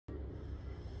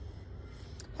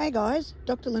Hey guys,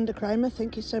 Dr. Lynda Cramer,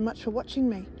 thank you so much for watching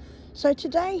me. So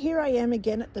today here I am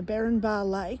again at the Bar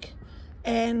Lake,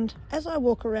 and as I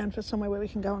walk around for somewhere where we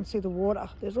can go and see the water,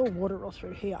 there's all water all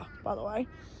through here by the way.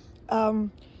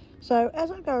 So as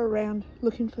I go around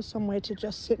looking for somewhere to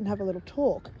just sit and have a little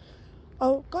talk,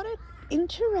 I got an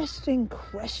interesting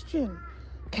question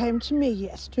came to me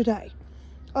yesterday.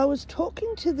 I was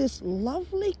talking to this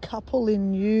lovely couple in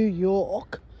New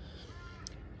York,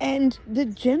 and the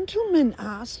gentleman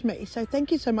asked me, so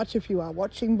thank you so much if you are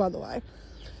watching by the way,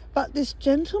 but this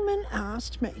gentleman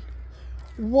asked me,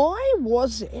 why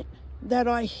was it that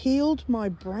I healed my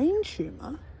brain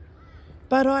tumor,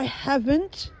 but I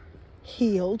haven't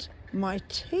healed my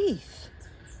teeth?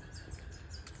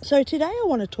 So today I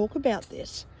want to talk about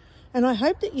this, and I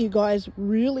hope that you guys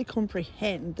really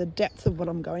comprehend the depth of what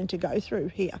I'm going to go through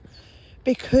here,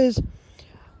 because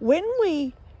when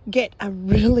we get a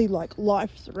really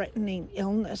life-threatening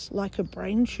illness like a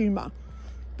brain tumor,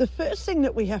 the first thing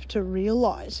that we have to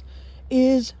realize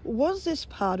is, was this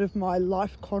part of my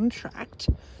life contract?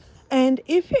 And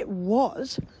if it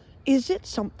was, is it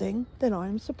something that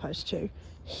I'm supposed to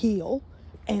heal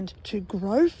and to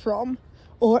grow from,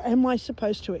 or am I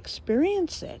supposed to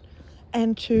experience it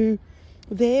and to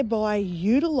thereby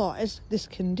utilize this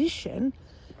condition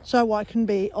so I can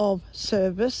be of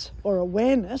service or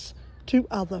awareness to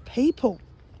other people?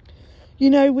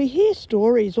 You know, we hear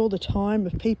stories all the time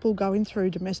of people going through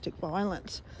domestic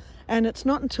violence, and it's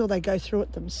not until they go through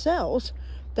it themselves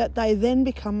that they then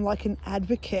become like an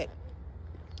advocate,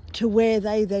 to where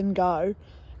they then go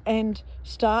and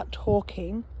start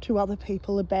talking to other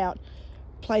people about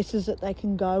places that they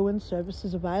can go and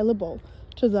services available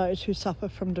to those who suffer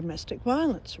from domestic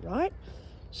violence, right?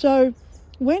 So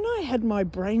when I had my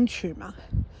brain tumor,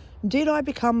 did I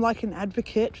become like an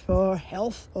advocate for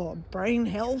health or brain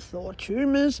health or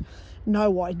tumors?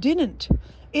 No, I didn't.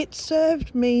 It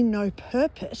served me no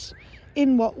purpose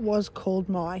in what was called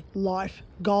my life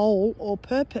goal or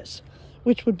purpose,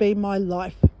 which would be my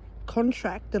life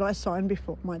contract that I signed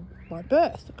before my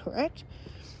birth, correct?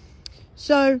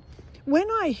 So when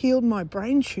I healed my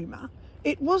brain tumor,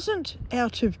 it wasn't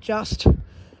out of just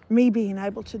me being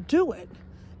able to do it.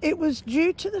 It was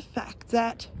due to the fact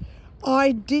that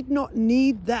I did not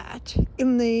need that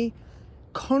in the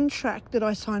contract that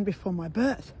I signed before my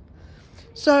birth.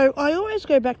 So I always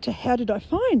go back to, how did I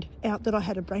find out that I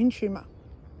had a brain tumor?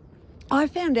 I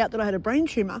found out that I had a brain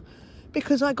tumor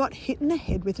because I got hit in the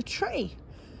head with a tree.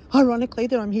 Ironically,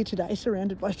 that I'm here today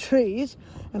surrounded by trees,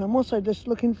 and I'm also just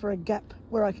looking for a gap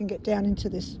where I can get down into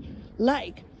this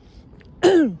lake.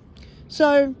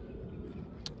 So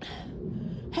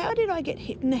how did I get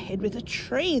hit in the head with a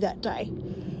tree that day?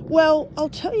 Well, I'll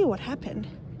tell you what happened.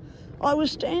 I was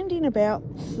standing about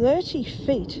 30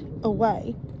 feet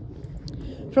away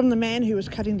from the man who was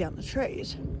cutting down the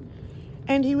trees,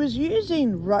 and he was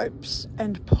using ropes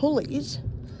and pulleys.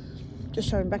 Just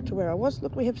showing back to where I was.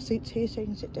 Look, we have seats here so you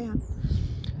can sit down.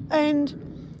 And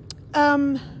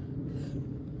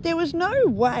there was no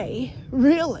way,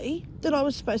 really, that I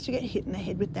was supposed to get hit in the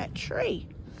head with that tree.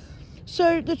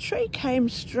 So the tree came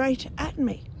straight at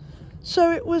me.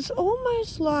 So it was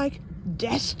almost like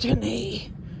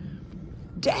destiny.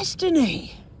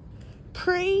 Destiny.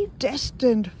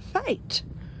 Predestined fate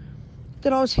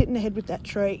that I was hit in the head with that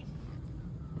tree.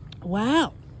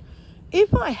 Wow.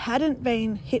 If I hadn't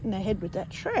been hit in the head with that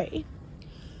tree,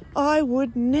 I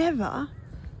would never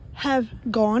have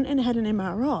gone and had an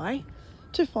MRI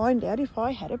to find out if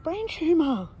I had a brain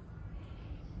tumor.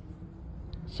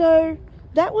 So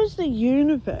that was the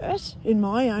universe, in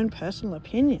my own personal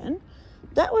opinion,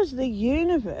 that was the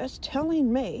universe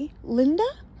telling me, Lynda,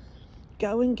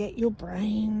 go and get your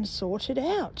brain sorted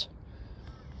out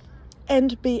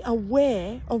and be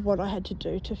aware of what I had to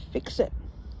do to fix it.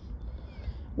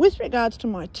 With regards to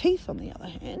my teeth, on the other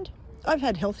hand, I've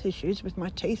had health issues with my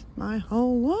teeth my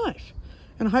whole life.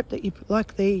 And I hope that you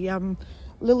like the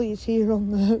lilies here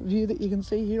on the view that you can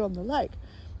see here on the lake.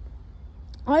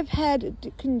 I've had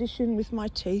a condition with my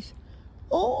teeth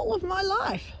all of my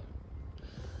life.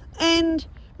 And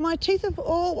my teeth have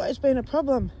always been a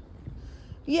problem.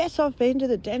 Yes, I've been to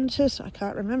the dentist. I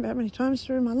can't remember how many times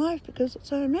through my life because it's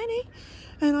so many.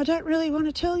 And I don't really want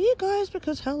to tell you guys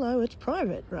because, hello, it's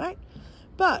private, right?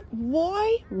 But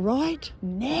why right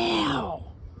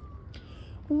now?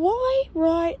 Why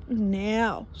right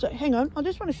now? So hang on, I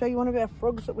just want to show you one of our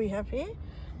frogs that we have here.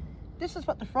 This is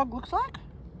what the frog looks like.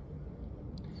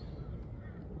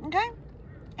 Okay,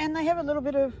 and they have a little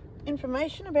bit of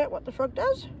information about what the frog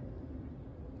does.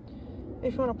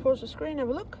 If you want to pause the screen, have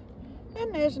a look.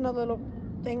 And there's another little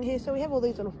thing here. So we have all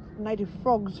these little native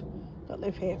frogs that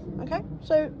live here, okay?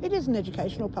 So it is an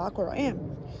educational park where I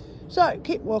am. So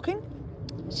keep walking.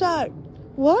 So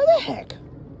why the heck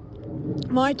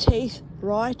my teeth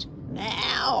right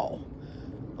now?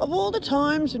 Of all the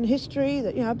times in history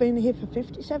that, I've been here for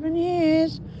 57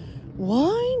 years,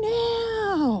 why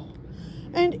now?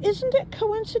 And isn't it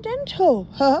coincidental?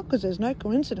 Because there's no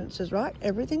coincidences, right?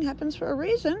 Everything happens for a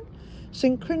reason.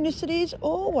 Synchronicities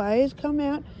always come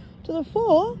out to the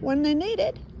fore when they're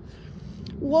needed.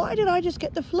 Why did I just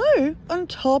get the flu on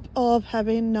top of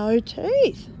having no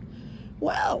teeth?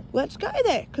 Well, let's go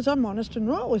there, because I'm honest and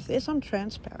raw with this. I'm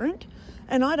transparent,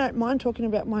 and I don't mind talking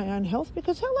about my own health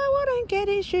because, hello, I don't get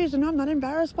issues, and I'm not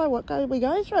embarrassed by what we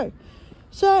go through.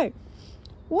 So,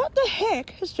 what the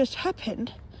heck has just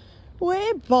happened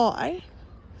whereby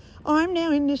I'm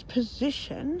now in this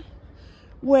position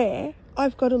where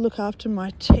I've got to look after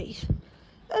my teeth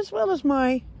as well as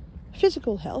my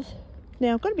physical health.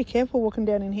 Now, I've got to be careful walking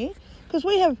down in here because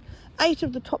we have 8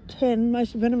 of the top 10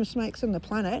 most venomous snakes on the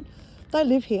planet. They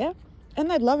live here and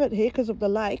they love it here because of the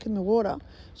lake and the water.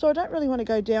 So I don't really want to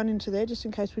go down into there just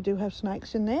in case we do have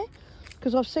snakes in there,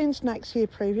 because I've seen snakes here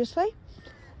previously.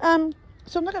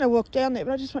 So I'm not going to walk down there,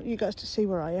 but I just want you guys to see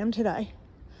where I am today.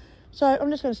 So I'm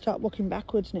just going to start walking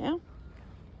backwards now.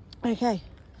 Okay,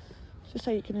 just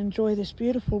so you can enjoy this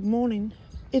beautiful morning.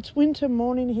 It's winter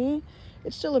morning here.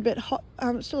 It's still a bit hot.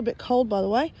 It's still a bit cold, by the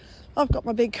way. I've got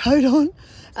my big coat on,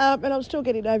 and I'm still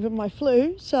getting over my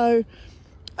flu. So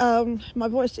my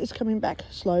voice is coming back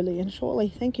slowly and surely.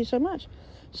 Thank you so much.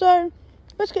 So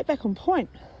let's get back on point.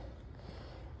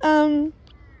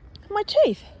 My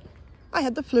teeth. I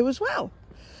had the flu as well.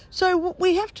 So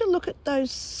we have to look at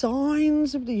those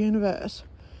signs of the universe.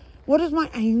 What does my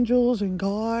angels and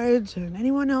guides and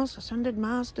anyone else, ascended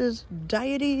masters,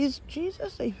 deities,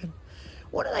 Jesus even,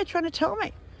 what are they trying to tell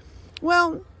me?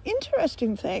 Well,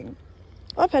 interesting thing,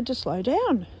 I've had to slow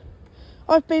down.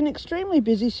 I've been extremely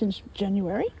busy since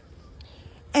January,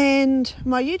 and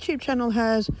my YouTube channel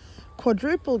has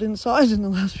quadrupled in size in the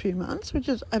last few months, which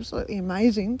is absolutely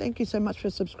amazing. Thank you so much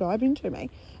for subscribing to me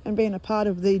and being a part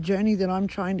of the journey that I'm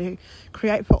trying to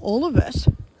create for all of us.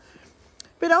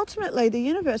 But ultimately, the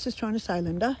universe is trying to say,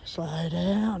 Lynda, slow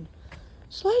down.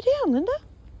 Slow down, Lynda.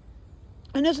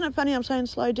 And isn't it funny I'm saying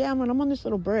slow down when I'm on this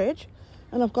little bridge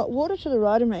and I've got water to the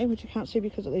right of me, which you can't see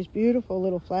because of these beautiful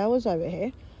little flowers over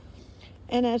here.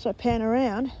 And as I pan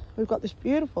around, we've got this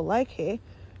beautiful lake here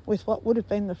with what would have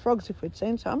been the frogs if we'd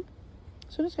seen some.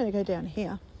 So I'm just going to go down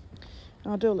here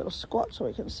and I'll do a little squat so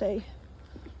we can see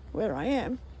where I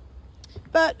am.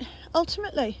 But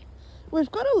ultimately,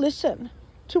 we've got to listen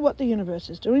to what the universe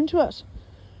is doing to us.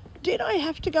 Did I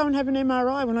have to go and have an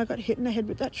MRI when I got hit in the head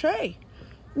with that tree?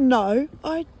 No,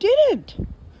 I didn't.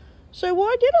 So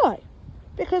why did I?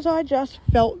 Because I just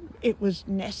felt it was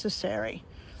necessary.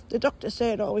 The doctor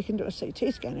said, we can do a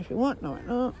CT scan if you want. And I went,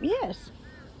 oh, yes.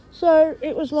 So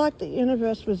it was like the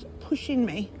universe was pushing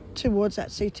me towards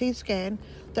that CT scan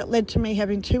that led to me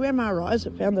having 2 MRIs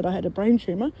that found that I had a brain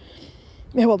tumour.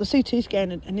 Yeah, well, the CT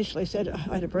scan initially said I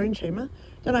had a brain tumour.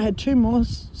 Then I had 2 more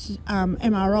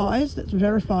MRIs that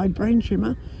verified brain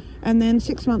tumour. And then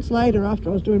 6 months later, after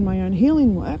I was doing my own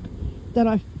healing work, that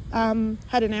I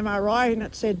had an MRI and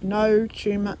it said no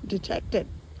tumour detected.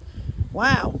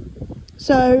 Wow.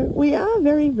 So we are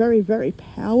very, very, very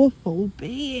powerful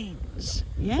beings.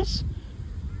 Yes?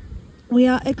 We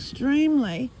are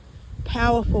extremely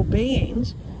powerful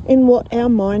beings in what our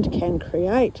mind can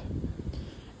create.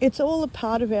 It's all a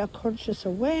part of our conscious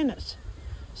awareness.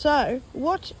 So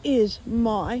what is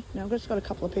now I've just got a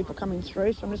couple of people coming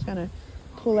through, so I'm just going to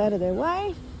pull out of their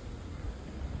way.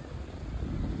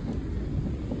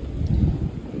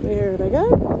 There they go,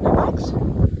 their bikes.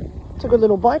 It's a good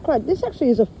little bike ride. This actually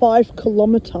is a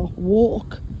 5-kilometre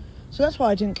walk. So that's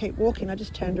why I didn't keep walking. I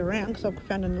just turned around because I've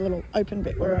found a little open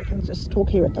bit where I can just talk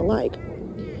here at the lake.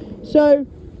 So,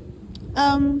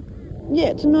 yeah,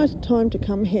 it's a nice time to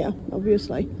come here,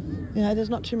 obviously. There's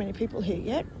not too many people here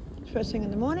yet. It's first thing in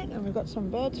the morning, and we've got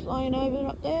some birds flying over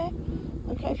up there.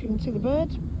 Okay, if you can see the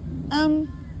birds.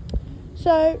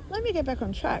 So let me get back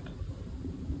on track.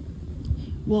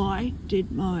 Why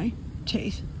did my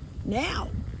teeth now?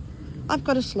 I've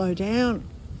got to slow down.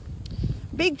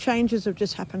 Big changes have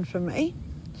just happened for me.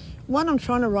 One, I'm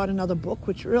trying to write another book,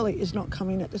 which really is not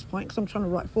coming at this point because I'm trying to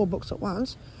write 4 books at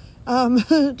once.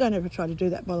 Don't ever try to do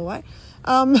that, by the way.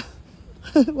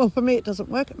 Well, for me it doesn't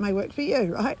work. It may work for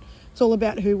you, right? It's all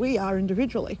about who we are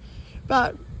individually.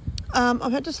 But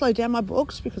I've had to slow down my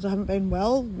books because I haven't been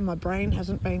well. My brain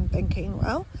hasn't been thinking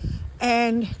well.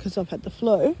 And because I've had the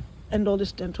flu and all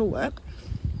this dental work,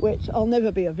 which I'll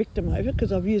never be a victim over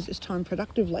because I've used this time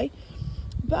productively.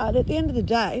 But at the end of the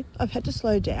day, I've had to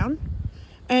slow down,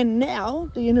 and now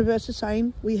the universe is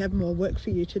saying we have more work for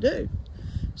you to do.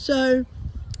 So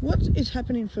what is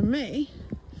happening for me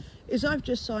is I've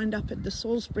just signed up at the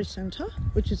Salisbury Centre,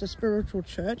 which is a spiritual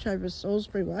church over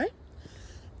Salisbury Way,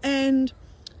 and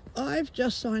I've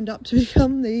just signed up to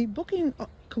become the booking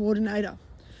coordinator,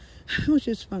 which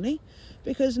is funny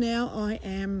because now I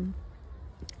am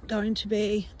going to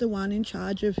be the one in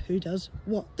charge of who does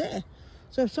what there.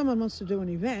 So if someone wants to do an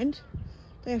event,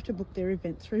 they have to book their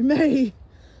event through me.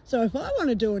 So if I want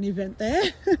to do an event there,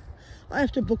 I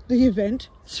have to book the event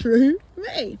through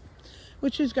me,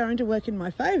 which is going to work in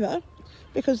my favour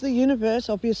because the universe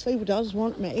obviously does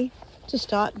want me to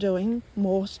start doing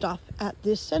more stuff at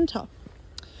this centre.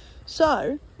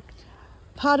 So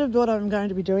part of what I'm going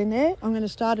to be doing there, I'm going to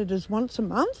start it as once a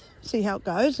month, see how it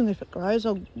goes, and if it grows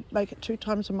I'll make it 2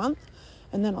 times a month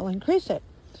and then I'll increase it.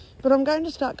 But I'm going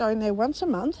to start going there once a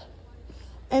month,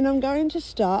 and I'm going to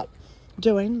start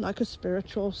doing like a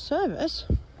spiritual service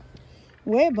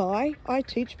whereby I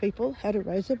teach people how to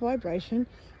raise their vibration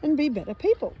and be better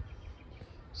people.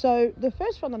 So the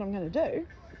first one that I'm going to do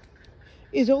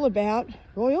is all about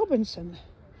Roy Orbison.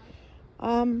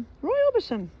 Roy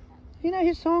Orbison, you know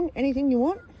his song, Anything You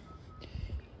Want?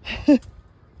 Yes.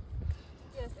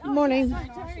 Morning. Yes,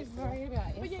 don't worry about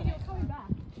it. But yeah, you're coming back.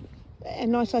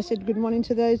 And nice, I said good morning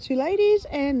to those 2 ladies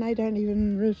and they don't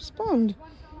even respond.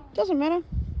 Doesn't matter.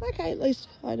 Okay, at least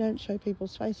I don't show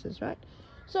people's faces, right?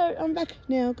 So I'm back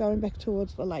now, going back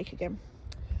towards the lake again.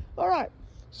 All right,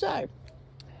 so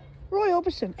Roy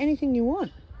Orbison, Anything You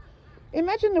Want.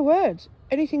 Imagine the words,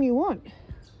 anything you want,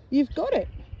 you've got it.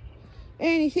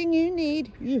 Anything you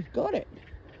need, you've got it.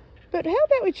 But how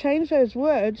about we change those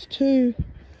words to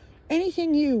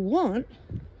anything you want,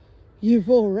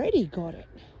 you've already got it.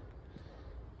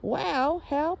 Wow,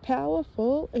 how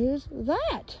powerful is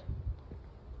that?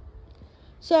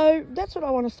 So that's what I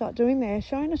want to start doing there,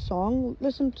 showing a song,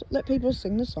 let people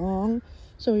sing the song,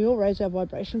 so we all raise our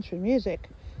vibration through music.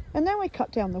 And then we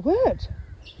cut down the words.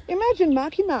 Imagine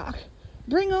Marky Mark,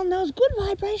 bring on those good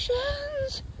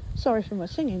vibrations. Sorry for my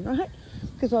singing, right?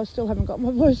 Because I still haven't got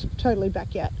my voice totally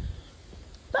back yet.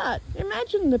 But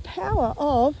imagine the power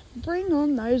of bring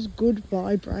on those good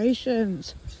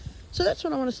vibrations. So that's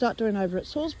what I want to start doing over at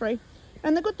Salisbury.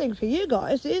 And the good thing for you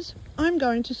guys is I'm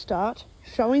going to start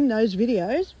showing those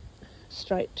videos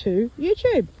straight to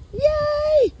YouTube.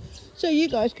 Yay! So you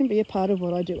guys can be a part of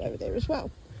what I do over there as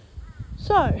well.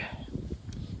 So,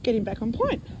 getting back on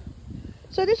point.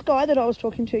 So this guy that I was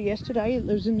talking to yesterday, he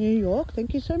lives in New York.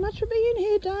 Thank you so much for being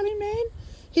here, darling man.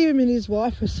 Him and his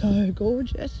wife were so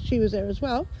gorgeous. She was there as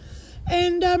well.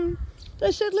 And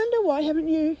they said, Lynda, why haven't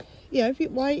you,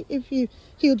 if you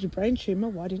healed your brain tumour,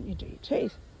 why didn't you do your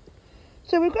teeth?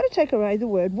 So we've got to take away the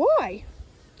word why.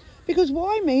 Because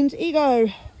why means ego.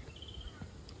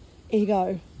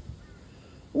 Ego.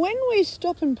 When we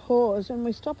stop and pause and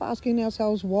we stop asking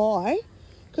ourselves why,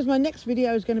 because my next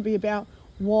video is going to be about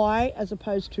why as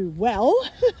opposed to well,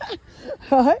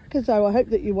 right? Because I hope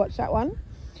that you watch that one.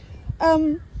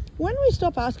 When we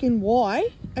stop asking why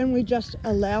and we just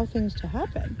allow things to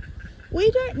happen, we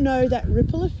don't know that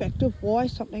ripple effect of why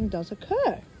something does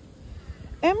occur.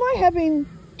 Am I having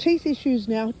teeth issues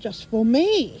now just for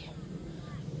me?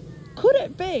 Could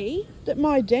it be that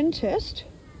my dentist,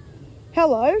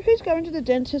 hello, who's going to the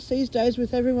dentist these days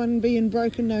with everyone being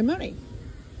broke and no money?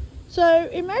 So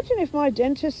imagine if my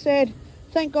dentist said,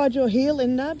 thank God you're here,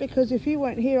 Lynda, because if you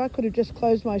weren't here, I could have just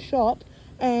closed my shop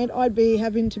and I'd be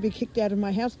having to be kicked out of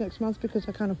my house next month because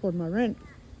I can't afford my rent.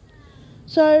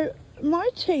 So my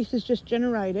teeth has just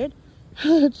generated,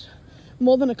 it's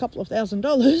more than a couple of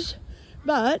 $1,000s,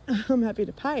 but I'm happy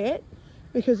to pay it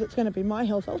because it's going to be my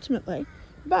health ultimately.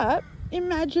 But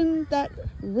imagine that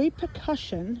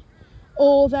repercussion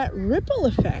or that ripple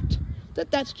effect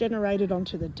that's generated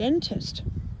onto the dentist.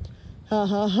 Ha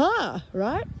ha ha,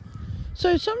 right?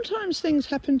 So sometimes things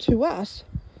happen to us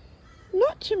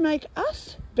not to make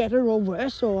us better or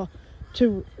worse or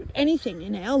to anything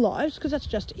in our lives, because that's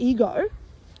just ego.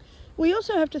 We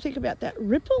also have to think about that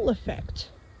ripple effect.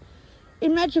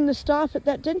 Imagine the staff at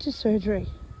that dentist surgery.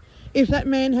 If that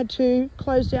man had to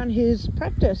close down his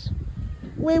practice,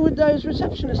 where would those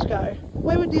receptionists go?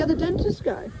 Where would the other dentists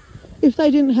go? If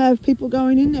they didn't have people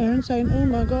going in there and saying, oh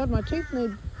my God, my teeth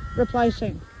need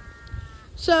replacing.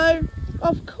 So,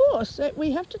 of course,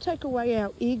 we have to take away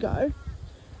our ego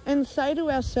and say to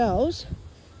ourselves,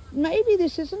 maybe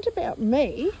this isn't about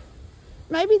me.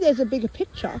 Maybe there's a bigger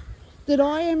picture, that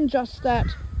I am just that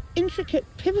intricate,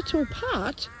 pivotal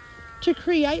part to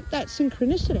create that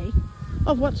synchronicity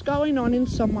of what's going on in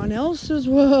someone else's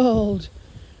world.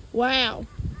 Wow.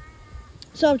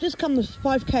 So I've just come this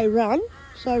 5k run.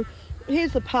 So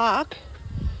here's the park.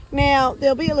 Now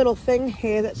there'll be a little thing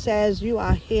here that says you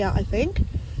are here, I think.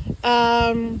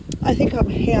 I think I'm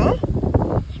here.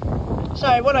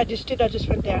 So what I just did, I just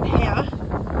went down here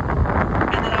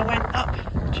and then I went up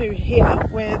to here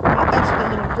where that's the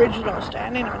little bridge that I was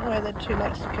standing on where the two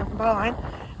lakes combine,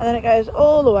 and then it goes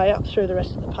all the way up through the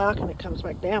rest of the park and it comes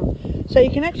back down. So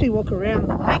you can actually walk around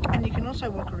the lake, and you can also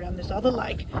walk around this other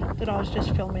lake that I was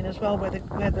just filming as well, where the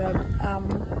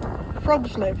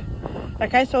frogs live.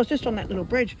 Okay, so I was just on that little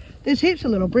bridge. There's heaps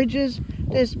of little bridges.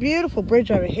 There's a beautiful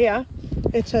bridge over here.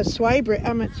 It's a sway bridge.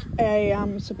 It's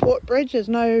a support bridge. There's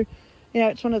no,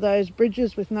 it's one of those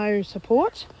bridges with no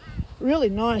support. Really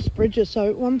nice bridges. So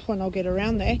at one point I'll get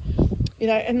around there,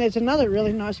 and there's another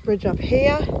really nice bridge up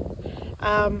here,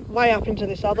 way up into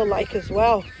this other lake as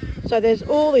well. So there's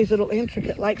all these little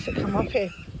intricate lakes that come up here.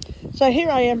 So here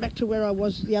I am back to where I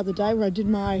was the other day, where I did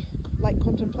my lake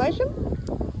contemplation.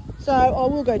 So I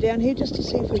will go down here just to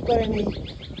see if we've got any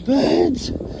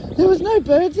birds. There was no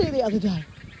birds here the other day.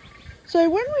 So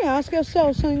when we ask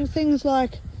ourselves things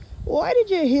like, why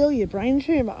did you heal your brain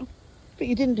tumour, but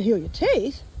you didn't heal your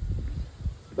teeth?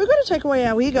 We've got to take away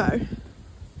our ego.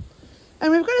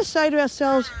 And we've got to say to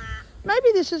ourselves,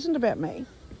 maybe this isn't about me.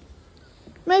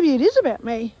 Maybe it is about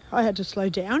me. I had to slow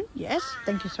down. Yes,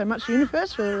 thank you so much,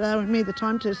 universe, for allowing me the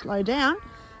time to slow down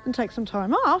and take some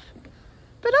time off.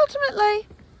 But ultimately,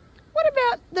 what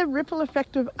about the ripple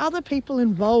effect of other people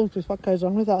involved with what goes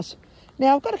on with us?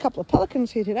 Now, I've got a couple of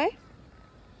pelicans here today.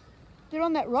 They're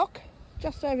on that rock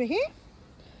just over here.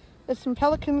 There's some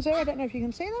pelicans there. I don't know if you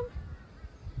can see them.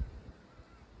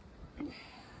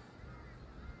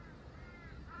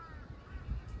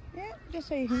 Yeah, just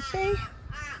so you can see.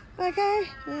 Okay.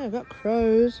 Oh, I've got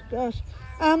crows. Gosh.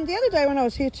 The other day when I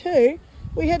was here too,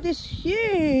 we had this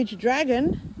huge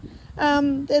dragon.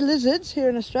 They're lizards here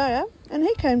in Australia, and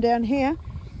he came down here,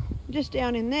 just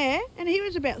down in there, and he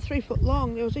was about 3 foot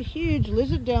long. There was a huge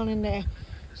lizard down in there.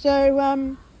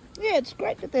 So yeah, it's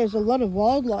great that there's a lot of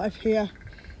wildlife here.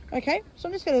 Okay, so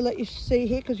I'm just going to let you see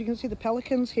here, because you can see the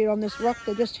pelicans here on this rock.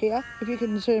 They're just here, if you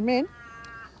can zoom in.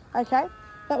 Okay,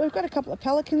 but we've got a couple of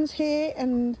pelicans here,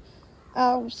 and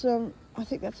some, I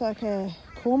think that's like a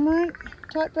cormorant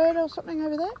type bird or something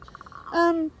over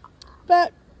there.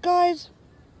 But guys,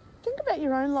 think about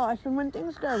your own life, and when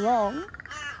things go wrong,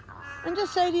 and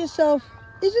just say to yourself,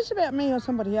 is this about me or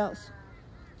somebody else?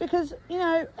 Because,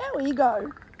 our ego,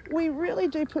 we really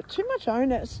do put too much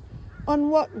onus on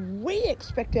what we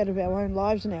expect out of our own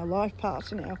lives and our life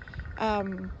paths and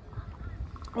our,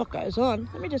 what goes on.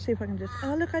 Let me just see if I can just,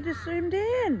 oh look, I just zoomed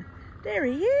in. There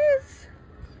he is.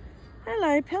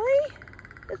 Hello, Pelly.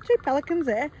 There's two pelicans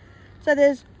there. So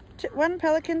there's one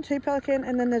pelican, two pelican,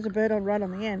 and then there's a bird on right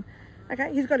on the end.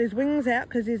 Okay, he's got his wings out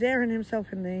because he's airing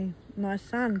himself in the nice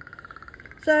sun.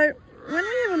 So when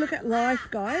we have a look at life,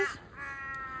 guys,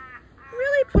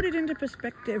 really put it into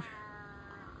perspective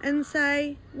and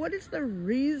say, what is the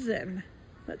reason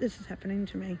that this is happening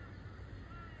to me?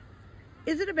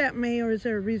 Is it about me, or is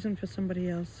there a reason for somebody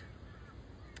else?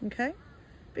 Okay?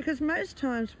 Because most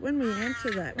times when we answer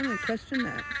that, when we question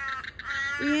that,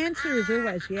 the answer is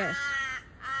always yes.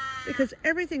 Because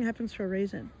everything happens for a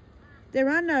reason. There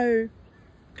are no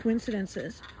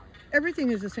coincidences. Everything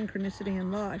is a synchronicity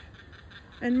in life.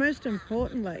 And most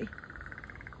importantly,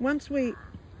 once we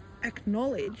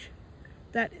acknowledge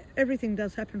that everything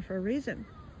does happen for a reason,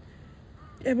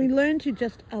 and we learn to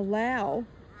just allow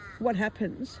what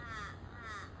happens,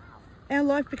 our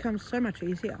life becomes so much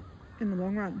easier in the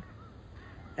long run.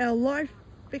 Our life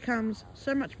becomes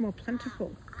so much more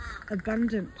plentiful,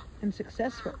 abundant and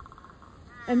successful.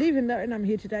 And even though I'm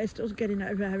here today still getting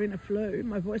over having a flu,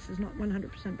 my voice is not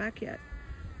 100% back yet,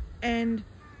 and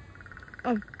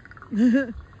I've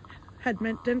had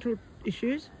dental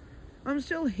issues, I'm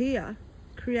still here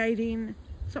creating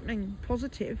something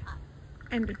positive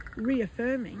and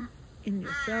reaffirming in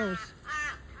yourselves.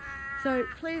 So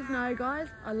please know, guys,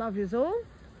 I love yous all.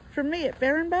 From me at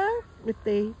Berrinbar with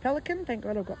the pelican. Thank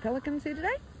God I've got pelicans here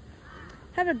today.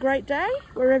 Have a great day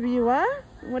wherever you are,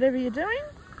 whatever you're doing.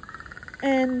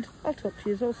 And I'll talk to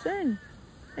you all soon.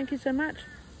 Thank you so much.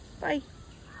 Bye.